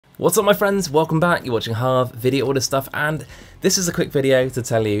What's up my friends, welcome back, you're watching Harv, Video Order Stuff, and this is a quick video to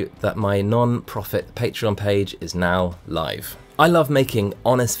tell you that my non-profit Patreon page is now live. I love making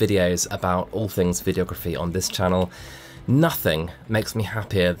honest videos about all things videography on this channel. Nothing makes me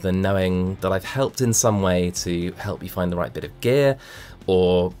happier than knowing that I've helped in some way to help you find the right bit of gear,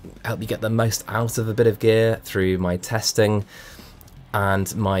 or help you get the most out of a bit of gear through my testing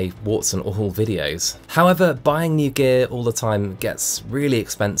and my warts and all videos. However, buying new gear all the time gets really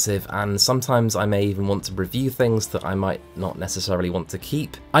expensive, and sometimes I may even want to review things that I might not necessarily want to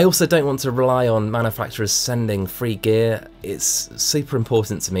keep. I also don't want to rely on manufacturers sending free gear. It's super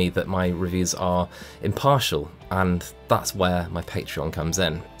important to me that my reviews are impartial, and that's where my Patreon comes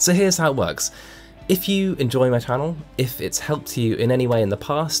in. So here's how it works. If you enjoy my channel, if it's helped you in any way in the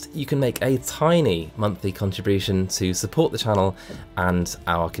past, you can make a tiny monthly contribution to support the channel and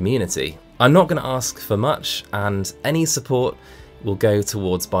our community. I'm not going to ask for much, and any support will go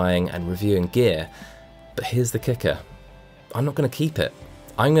towards buying and reviewing gear. But here's the kicker. I'm not going to keep it.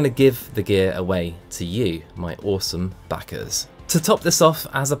 I'm going to give the gear away to you, my awesome backers. To top this off,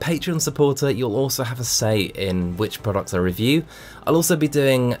 as a Patreon supporter, you'll also have a say in which products I review. I'll also be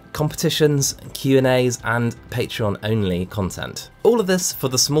doing competitions, Q&As, and Patreon-only content. All of this for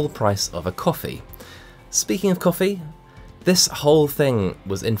the small price of a coffee. Speaking of coffee, this whole thing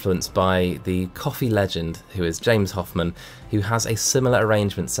was influenced by the coffee legend who is James Hoffman, who has a similar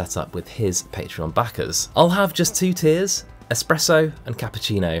arrangement set up with his Patreon backers. I'll have just two tiers, espresso and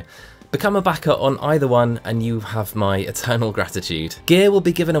cappuccino. Become a backer on either one and you have my eternal gratitude. Gear will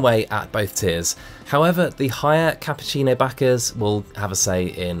be given away at both tiers. However, the higher cappuccino backers will have a say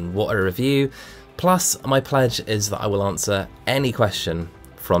in what I review, plus my pledge is that I will answer any question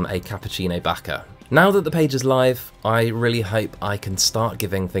from a cappuccino backer. Now that the page is live, I really hope I can start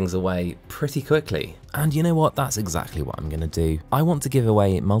giving things away pretty quickly. And you know what? That's exactly what I'm going to do. I want to give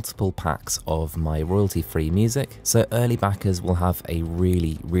away multiple packs of my royalty-free music, so early backers will have a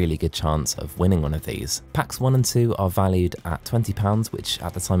really good chance of winning one of these. Packs 1 and 2 are valued at £20, which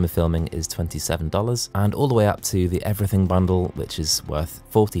at the time of filming is $27, and all the way up to the Everything Bundle, which is worth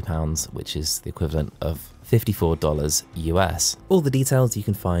 £40, which is the equivalent of $54 US. All the details you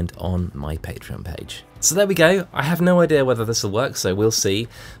can find on my Patreon page. So there we go. I have no idea whether this will work, so we'll see,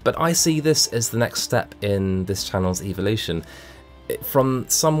 but I see this as the next step in this channel's evolution. From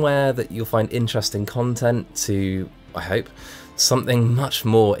somewhere that you'll find interesting content to, I hope, something much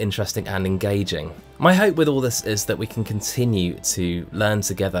more interesting and engaging. My hope with all this is that we can continue to learn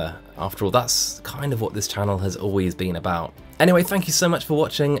together. After all, that's kind of what this channel has always been about. Anyway, thank you so much for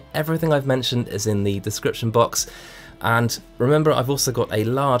watching. Everything I've mentioned is in the description box. And remember, I've also got a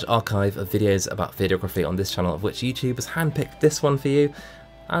large archive of videos about videography on this channel, of which YouTube has handpicked this one for you,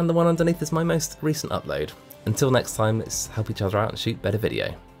 and the one underneath is my most recent upload. Until next time, let's help each other out and shoot better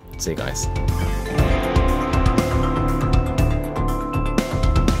video. See you guys.